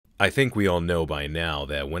I think we all know by now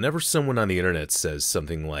that whenever someone on the internet says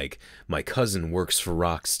something like, "My cousin works for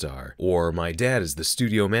Rockstar," or "My dad is the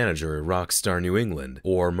studio manager at Rockstar New England,"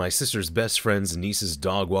 or "My sister's best friend's niece's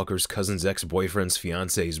dog walker's cousin's ex-boyfriend's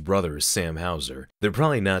fiance's brother is Sam Hauser," they're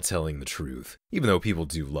probably not telling the truth, even though people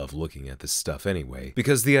do love looking at this stuff anyway,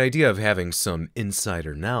 because the idea of having some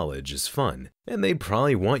insider knowledge is fun, and they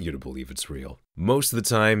probably want you to believe it's real. Most of the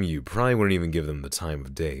time, you probably wouldn't even give them the time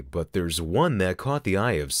of day, but there's one that caught the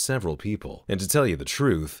eye of several people. And to tell you the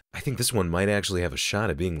truth, I think this one might actually have a shot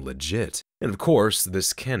at being legit. And of course,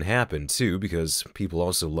 this can happen too, because people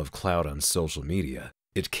also love clout on social media.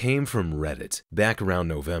 It came from Reddit, back around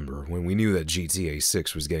November, when we knew that GTA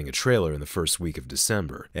 6 was getting a trailer in the first week of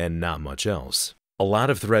December, and not much else. A lot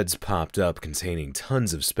of threads popped up containing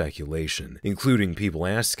tons of speculation, including people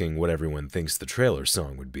asking what everyone thinks the trailer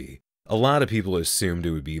song would be. A lot of people assumed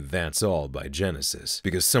it would be That's All by Genesis,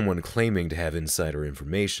 because someone claiming to have insider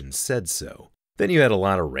information said so. Then you had a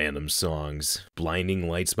lot of random songs, Blinding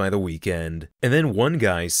Lights by The Weeknd, and then one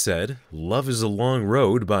guy said Love is a Long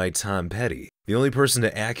Road by Tom Petty, the only person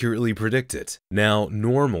to accurately predict it. Now,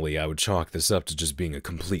 normally I would chalk this up to just being a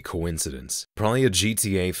complete coincidence. Probably a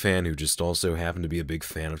GTA fan who just also happened to be a big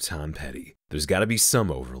fan of Tom Petty. There's gotta be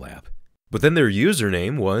some overlap. But then their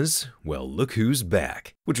username was, well, look who's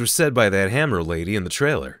back, which was said by that hammer lady in the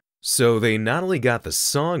trailer. So they not only got the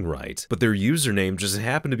song right, but their username just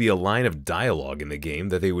happened to be a line of dialogue in the game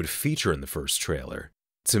that they would feature in the first trailer.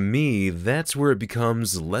 To me, that's where it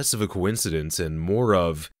becomes less of a coincidence and more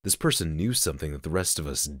of, this person knew something that the rest of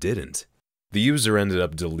us didn't. The user ended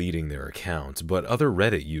up deleting their account, but other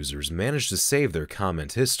Reddit users managed to save their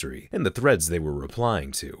comment history and the threads they were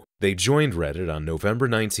replying to. They joined Reddit on November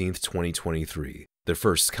 19th, 2023. Their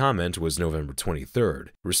first comment was November 23rd,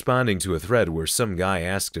 responding to a thread where some guy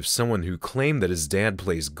asked if someone who claimed that his dad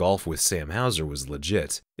plays golf with Sam Hauser was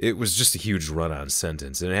legit. It was just a huge run-on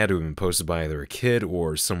sentence, and it had to have been posted by either a kid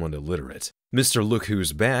or someone illiterate. Mr. Look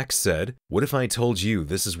Who's Back said, "What if I told you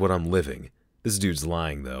this is what I'm living?" This dude's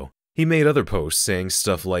lying though. He made other posts saying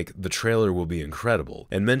stuff like, "The trailer will be incredible,"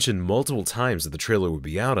 and mentioned multiple times that the trailer would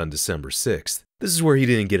be out on December 6th. This is where he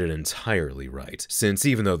didn't get it entirely right, since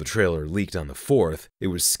even though the trailer leaked on the 4th, it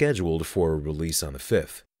was scheduled for a release on the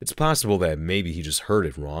 5th. It's possible that maybe he just heard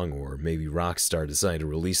it wrong, or maybe Rockstar decided to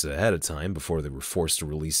release it ahead of time before they were forced to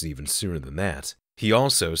release it even sooner than that. He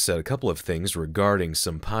also said a couple of things regarding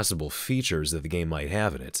some possible features that the game might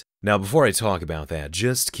have in it. Now, before I talk about that,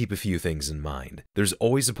 just keep a few things in mind. There's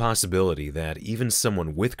always a possibility that even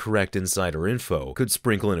someone with correct insider info could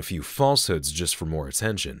sprinkle in a few falsehoods just for more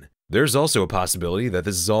attention. There's also a possibility that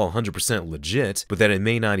this is all 100% legit, but that it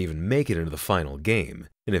may not even make it into the final game.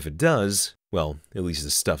 And if it does, well, at least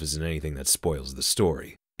this stuff isn't anything that spoils the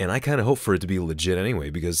story. And I kinda hope for it to be legit anyway,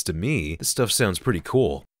 because to me, this stuff sounds pretty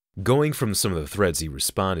cool. Going from some of the threads he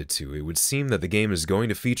responded to, it would seem that the game is going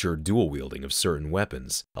to feature dual wielding of certain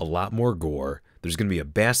weapons, a lot more gore, there's going to be a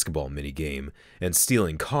basketball minigame, and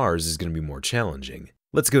stealing cars is going to be more challenging.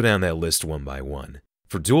 Let's go down that list one by one.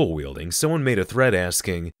 For dual wielding, someone made a thread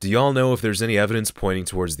asking, "Do y'all know if there's any evidence pointing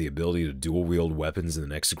towards the ability to dual wield weapons in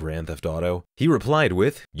the next Grand Theft Auto?" He replied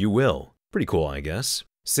with, "You will." Pretty cool, I guess.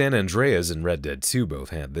 San Andreas and Red Dead 2 both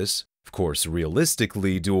had this. Of course,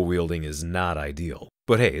 realistically, dual wielding is not ideal.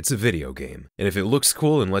 But hey, it's a video game, and if it looks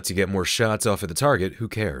cool and lets you get more shots off at the target, who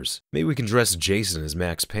cares? Maybe we can dress Jason as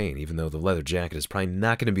Max Payne, even though the leather jacket is probably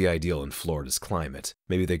not going to be ideal in Florida's climate.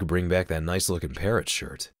 Maybe they could bring back that nice looking parrot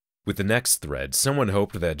shirt. With the next thread, someone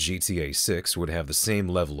hoped that GTA 6 would have the same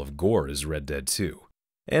level of gore as Red Dead 2.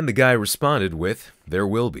 And the guy responded with, "There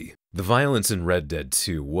will be." The violence in Red Dead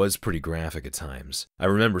 2 was pretty graphic at times. I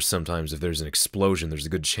remember sometimes if there's an explosion, there's a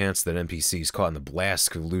good chance that NPCs caught in the blast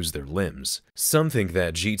could lose their limbs. Some think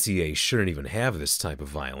that GTA shouldn't even have this type of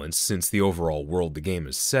violence, since the overall world the game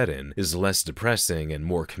is set in is less depressing and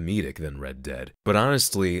more comedic than Red Dead. But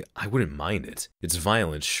honestly, I wouldn't mind it. It's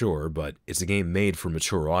violent, sure, but it's a game made for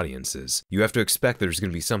mature audiences. You have to expect there's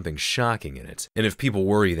going to be something shocking in it. And if people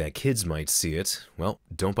worry that kids might see it, well,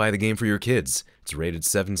 don't buy the game for your kids. It's rated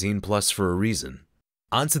 17+ for a reason.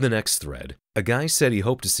 On to the next thread. A guy said he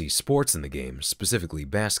hoped to see sports in the game, specifically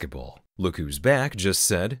basketball. Look Who's Back just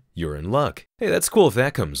said, "You're in luck." Hey, that's cool if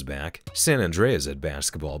that comes back. San Andreas had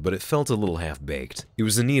basketball, but it felt a little half-baked. It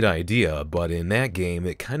was a neat idea, but in that game,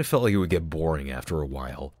 it kind of felt like it would get boring after a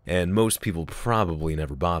while, and most people probably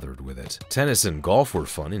never bothered with it. Tennis and golf were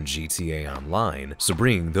fun in GTA Online, so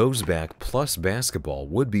bringing those back plus basketball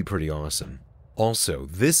would be pretty awesome. Also,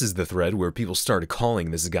 this is the thread where people started calling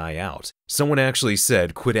this guy out. Someone actually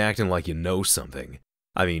said, "Quit acting like you know something."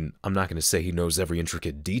 I mean, I'm not going to say he knows every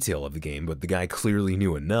intricate detail of the game, but the guy clearly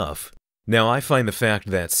knew enough. Now, I find the fact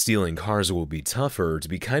that stealing cars will be tougher to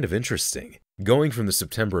be kind of interesting. Going from the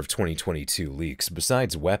September of 2022 leaks,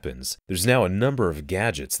 besides weapons, there's now a number of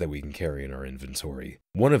gadgets that we can carry in our inventory.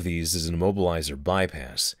 One of these is an immobilizer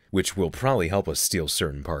bypass, which will probably help us steal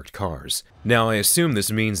certain parked cars. Now, I assume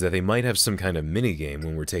this means that they might have some kind of minigame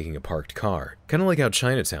when we're taking a parked car, kind of like how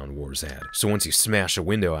Chinatown Wars had. So once you smash a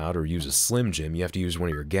window out or use a Slim Jim, you have to use one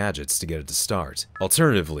of your gadgets to get it to start.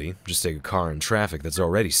 Alternatively, just take a car in traffic that's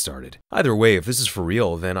already started. Either way, if this is for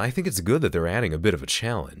real, then I think it's good that they're adding a bit of a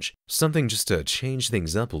challenge. Something just to change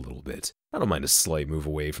things up a little bit. I don't mind a slight move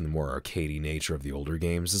away from the more arcadey nature of the older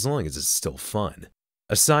games, as long as it's still fun.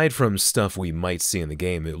 Aside from stuff we might see in the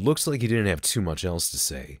game, it looks like he didn't have too much else to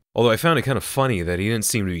say. Although I found it kind of funny that he didn't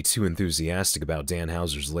seem to be too enthusiastic about Dan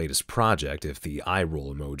Houser's latest project, if the eye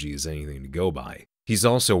roll emoji is anything to go by. He's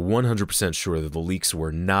also 100% sure that the leaks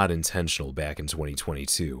were not intentional back in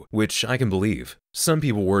 2022, which I can believe. Some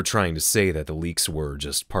people were trying to say that the leaks were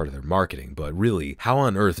just part of their marketing, but really, how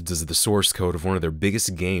on earth does the source code of one of their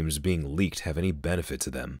biggest games being leaked have any benefit to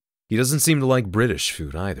them? He doesn't seem to like British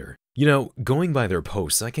food either. You know, going by their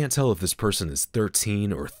posts, I can't tell if this person is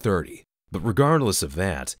 13 or 30. But regardless of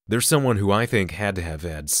that, there's someone who I think had to have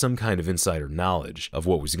had some kind of insider knowledge of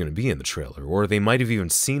what was going to be in the trailer, or they might have even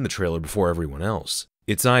seen the trailer before everyone else.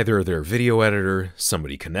 It's either their video editor,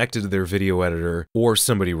 somebody connected to their video editor, or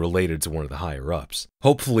somebody related to one of the higher-ups.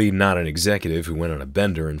 Hopefully not an executive who went on a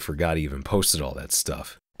bender and forgot he even posted all that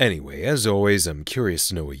stuff. Anyway, as always, I'm curious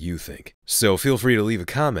to know what you think. So feel free to leave a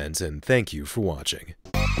comment, and thank you for watching.